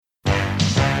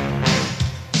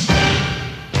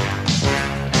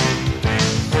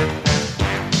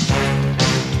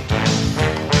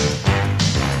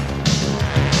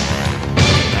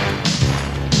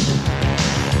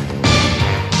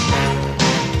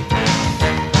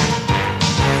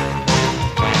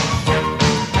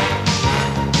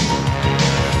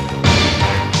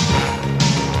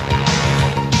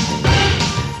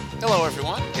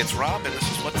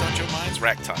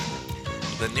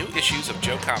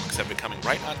comics have been coming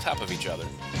right on top of each other,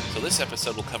 so this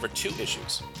episode will cover two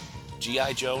issues: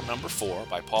 G.I. Joe number 4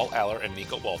 by Paul Aller and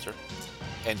Nico Walter,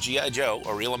 and G.I. Joe,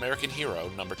 A Real American Hero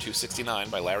number 269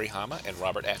 by Larry Hama and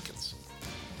Robert Atkins.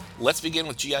 Let's begin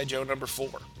with G.I. Joe number 4.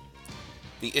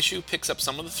 The issue picks up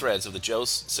some of the threads of the Joe's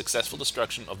successful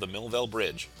destruction of the Millvale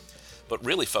Bridge, but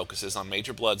really focuses on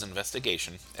Major Blood's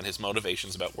investigation and his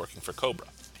motivations about working for Cobra.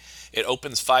 It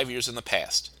opens 5 years in the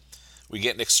past. We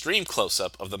get an extreme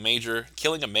close-up of the Major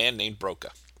killing a man named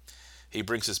Broca. He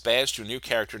brings his badge to a new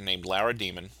character named Lara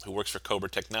Demon, who works for Cobra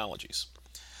Technologies.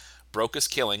 Broca's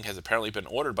killing has apparently been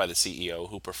ordered by the CEO,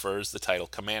 who prefers the title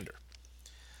Commander.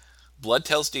 Blood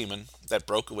tells Demon that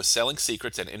Broca was selling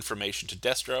secrets and information to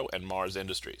Destro and Mars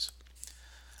Industries.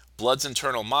 Blood's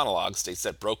internal monologue states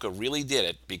that Broca really did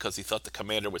it because he thought the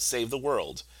Commander would save the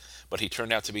world, but he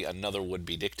turned out to be another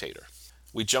would-be dictator.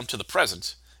 We jump to the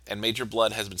present, and Major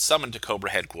Blood has been summoned to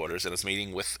Cobra headquarters and is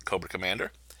meeting with Cobra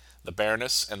Commander, the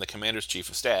Baroness, and the Commander's Chief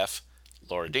of Staff,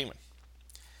 Laura Demon.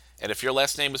 And if your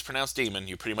last name is pronounced Demon,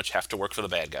 you pretty much have to work for the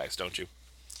bad guys, don't you?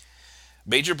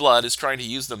 Major Blood is trying to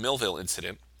use the Millvale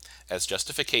incident as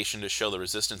justification to show the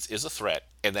Resistance is a threat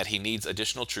and that he needs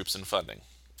additional troops and funding.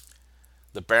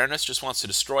 The Baroness just wants to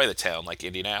destroy the town like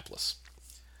Indianapolis.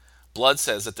 Blood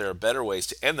says that there are better ways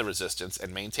to end the Resistance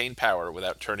and maintain power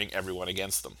without turning everyone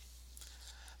against them.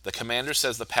 The Commander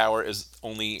says the power is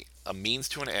only a means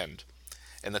to an end,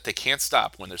 and that they can't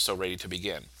stop when they're so ready to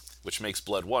begin, which makes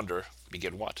Blood wonder,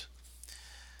 begin what?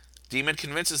 Demon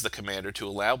convinces the Commander to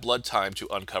allow Blood time to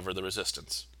uncover the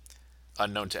Resistance.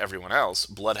 Unknown to everyone else,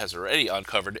 Blood has already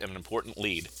uncovered an important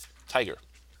lead, Tiger.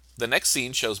 The next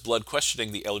scene shows Blood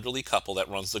questioning the elderly couple that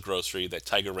runs the grocery that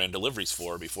Tiger ran deliveries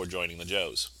for before joining the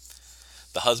Joes.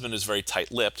 The husband is very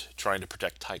tight-lipped, trying to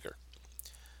protect Tiger.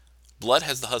 Blood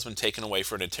has the husband taken away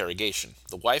for an interrogation.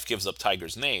 The wife gives up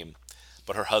Tiger's name,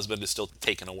 but her husband is still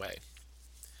taken away.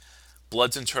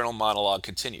 Blood's internal monologue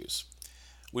continues.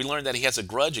 We learn that he has a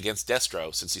grudge against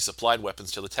Destro since he supplied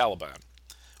weapons to the Taliban.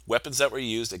 Weapons that were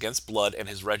used against Blood and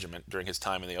his regiment during his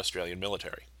time in the Australian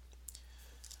military.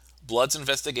 Blood's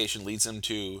investigation leads him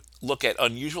to look at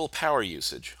unusual power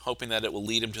usage, hoping that it will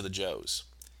lead him to the Joes.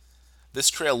 This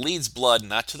trail leads Blood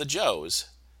not to the Joes,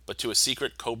 but to a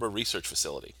secret Cobra research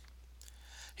facility.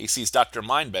 He sees Dr.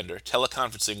 Mindbender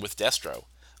teleconferencing with Destro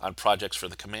on projects for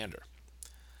the Commander.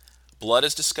 Blood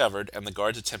is discovered, and the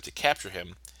guards attempt to capture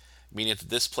him, meaning that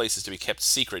this place is to be kept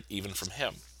secret even from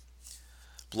him.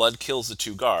 Blood kills the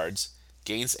two guards,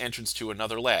 gains entrance to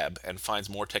another lab, and finds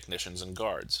more technicians and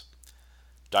guards.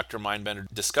 Dr. Mindbender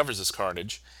discovers this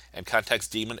carnage and contacts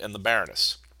Demon and the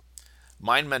Baroness.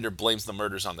 Mindbender blames the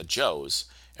murders on the Joes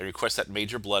and requests that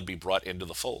Major Blood be brought into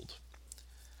the fold.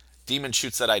 Demon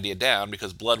shoots that idea down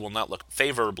because Blood will not look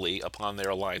favorably upon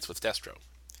their alliance with Destro.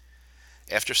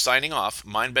 After signing off,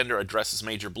 Mindbender addresses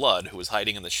Major Blood, who is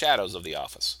hiding in the shadows of the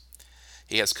office.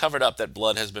 He has covered up that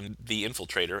Blood has been the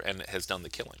infiltrator and has done the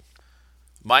killing.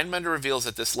 Mindbender reveals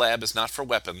that this lab is not for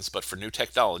weapons, but for new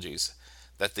technologies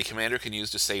that the Commander can use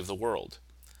to save the world.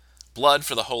 Blood,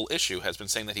 for the whole issue, has been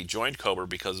saying that he joined Cobra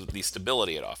because of the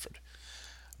stability it offered.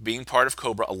 Being part of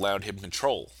Cobra allowed him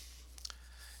control.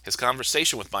 His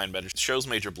conversation with Mindbender shows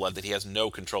Major Blood that he has no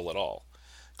control at all.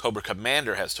 Cobra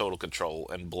Commander has total control,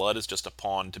 and Blood is just a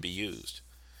pawn to be used.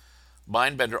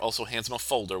 Mindbender also hands him a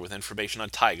folder with information on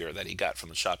Tiger that he got from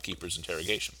the shopkeeper's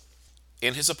interrogation.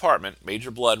 In his apartment,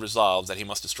 Major Blood resolves that he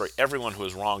must destroy everyone who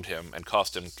has wronged him and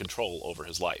cost him control over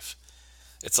his life.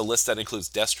 It's a list that includes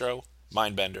Destro,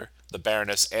 Mindbender, the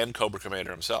Baroness, and Cobra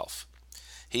Commander himself.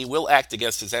 He will act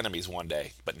against his enemies one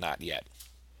day, but not yet.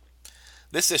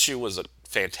 This issue was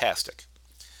fantastic.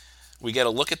 We get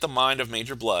a look at the mind of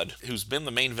Major Blood, who's been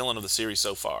the main villain of the series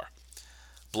so far.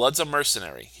 Blood's a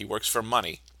mercenary. He works for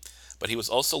money, but he was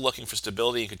also looking for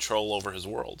stability and control over his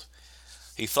world.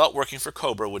 He thought working for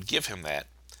Cobra would give him that,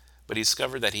 but he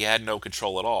discovered that he had no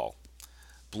control at all.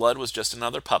 Blood was just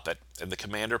another puppet, and the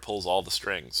Commander pulls all the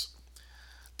strings.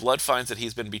 Blood finds that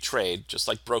he's been betrayed, just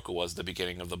like Broca was at the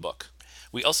beginning of the book.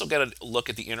 We also get a look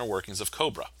at the inner workings of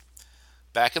Cobra.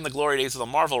 Back in the glory days of the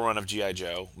Marvel run of G.I.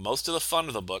 Joe, most of the fun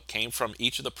of the book came from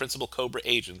each of the principal Cobra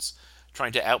agents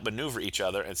trying to outmaneuver each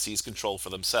other and seize control for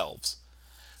themselves.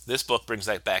 This book brings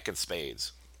that back in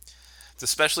spades. It's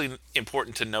especially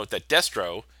important to note that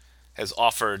Destro has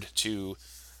offered to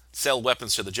sell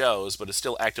weapons to the Joes, but is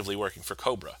still actively working for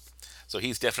Cobra. So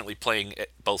he's definitely playing at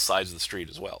both sides of the street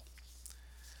as well.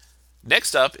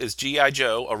 Next up is G.I.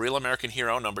 Joe, A Real American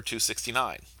Hero number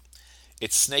 269.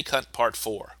 It's Snake Hunt Part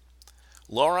 4.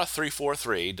 Laura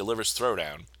 343 delivers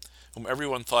Throwdown, whom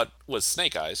everyone thought was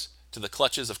Snake Eyes, to the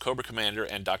clutches of Cobra Commander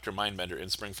and Dr. Mindbender in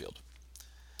Springfield.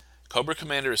 Cobra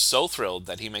Commander is so thrilled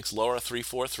that he makes Laura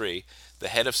 343 the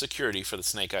head of security for the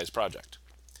Snake Eyes project.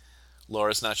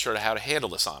 Laura's not sure how to handle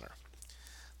this honor.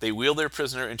 They wheel their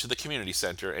prisoner into the community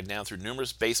center and down through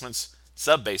numerous basements,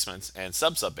 sub-basements, and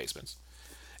sub-sub-basements,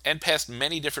 and past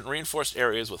many different reinforced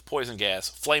areas with poison gas,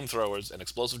 flamethrowers, and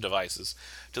explosive devices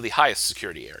to the highest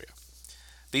security area.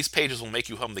 These pages will make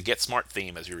you hum the Get Smart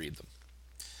theme as you read them.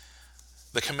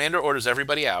 The commander orders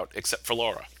everybody out except for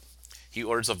Laura. He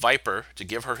orders a Viper to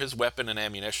give her his weapon and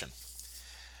ammunition.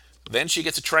 Then she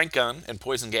gets a tranq gun and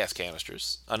poison gas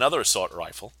canisters, another assault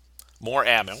rifle, more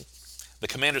ammo, the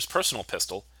commander's personal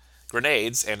pistol,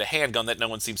 grenades, and a handgun that no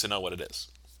one seems to know what it is.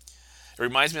 It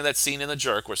reminds me of that scene in The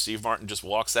Jerk where Steve Martin just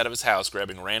walks out of his house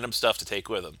grabbing random stuff to take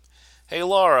with him. Hey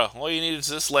Laura, all you need is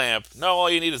this lamp. No, all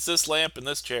you need is this lamp and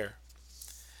this chair.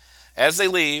 As they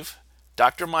leave,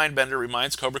 Dr. Mindbender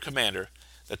reminds Cobra Commander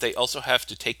that they also have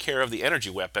to take care of the energy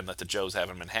weapon that the Joes have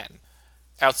in Manhattan.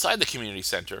 Outside the community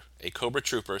center, a Cobra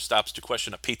trooper stops to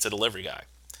question a pizza delivery guy.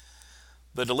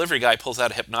 The delivery guy pulls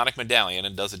out a hypnotic medallion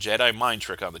and does a Jedi mind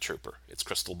trick on the trooper. It's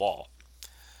Crystal Ball.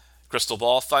 Crystal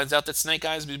Ball finds out that Snake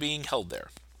Eyes is being held there.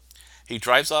 He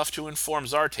drives off to inform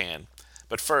Zartan,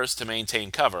 but first, to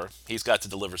maintain cover, he's got to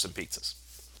deliver some pizzas.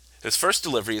 His first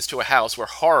delivery is to a house where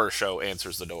Horror Show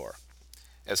answers the door.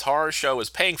 As Horror Show is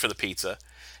paying for the pizza,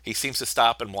 he seems to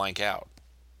stop and blank out.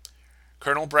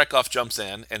 Colonel Brekov jumps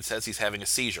in and says he's having a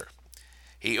seizure.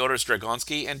 He orders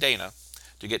Dragonsky and Dana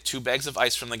to get 2 bags of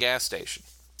ice from the gas station.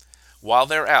 While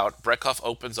they're out, Brekov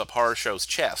opens up Horror Show's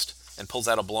chest and pulls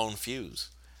out a blown fuse.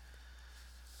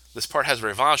 This part has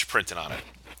Revanche printed on it.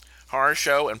 Horror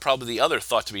Show and probably the other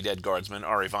thought-to-be-dead guardsmen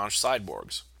are Revanche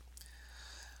cyborgs.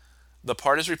 The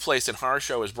part is replaced and Horror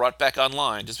Show is brought back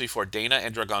online just before Dana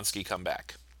and Dragonsky come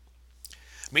back.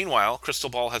 Meanwhile, Crystal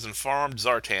Ball has informed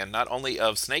Zartan not only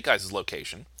of Snake Eyes'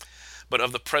 location, but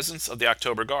of the presence of the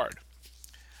October Guard.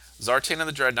 Zartan and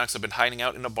the Dreadnoks have been hiding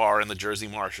out in a bar in the Jersey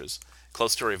marshes,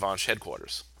 close to Revanche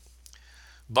headquarters.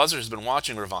 Buzzer has been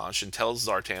watching Revanche and tells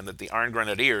Zartan that the Iron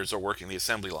Grenadiers are working the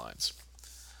assembly lines.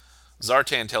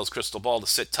 Zartan tells Crystal Ball to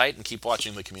sit tight and keep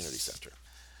watching the community center.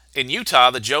 In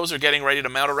Utah, the Joes are getting ready to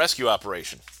mount a rescue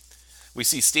operation. We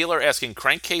see Steeler asking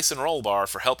Crankcase and Rollbar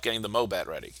for help getting the Mobat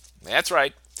ready. That's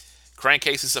right.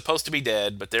 Crankcase is supposed to be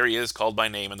dead, but there he is, called by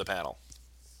name in the panel.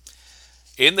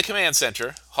 In the command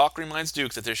center, Hawk reminds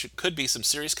Duke that there could be some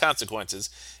serious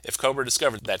consequences if Cobra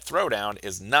discovers that Throwdown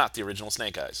is not the original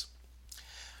Snake Eyes.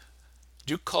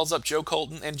 Duke calls up Joe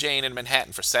Colton and Jane in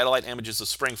Manhattan for satellite images of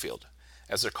Springfield.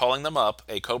 As they're calling them up,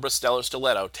 a Cobra Stellar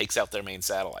Stiletto takes out their main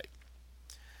satellite.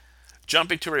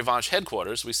 Jumping to Revanche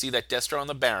headquarters, we see that Destro and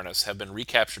the Baroness have been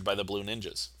recaptured by the Blue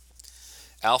Ninjas.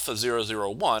 Alpha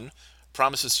 001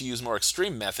 promises to use more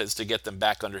extreme methods to get them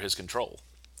back under his control.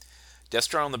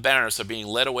 Destro and the Baroness are being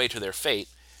led away to their fate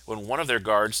when one of their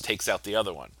guards takes out the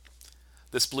other one.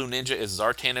 This Blue Ninja is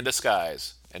Zartan in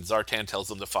disguise, and Zartan tells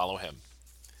them to follow him.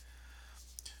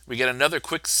 We get another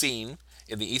quick scene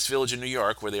in the East Village in New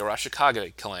York where the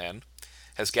Arashikage clan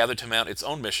has gathered to mount its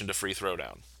own mission to free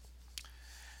Throwdown.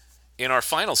 In our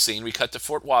final scene, we cut to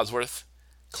Fort Wadsworth.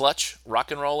 Clutch,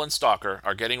 Rock and Roll, and Stalker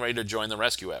are getting ready to join the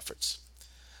rescue efforts.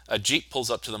 A jeep pulls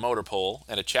up to the motor pole,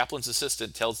 and a chaplain's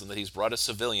assistant tells them that he's brought a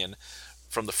civilian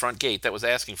from the front gate that was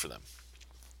asking for them.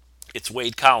 It's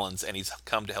Wade Collins, and he's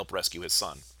come to help rescue his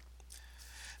son.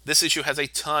 This issue has a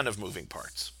ton of moving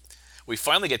parts. We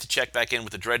finally get to check back in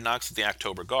with the Dreadnoks of the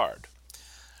October Guard.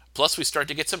 Plus, we start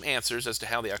to get some answers as to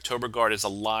how the October Guard is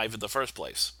alive in the first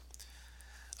place.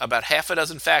 About half a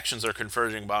dozen factions are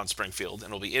converging on Springfield, and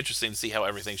it'll be interesting to see how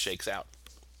everything shakes out.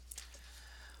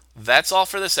 That's all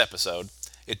for this episode.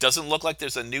 It doesn't look like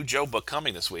there's a new Joe book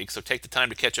coming this week, so take the time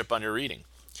to catch up on your reading.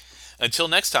 Until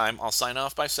next time, I'll sign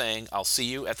off by saying I'll see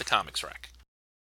you at the comics rack.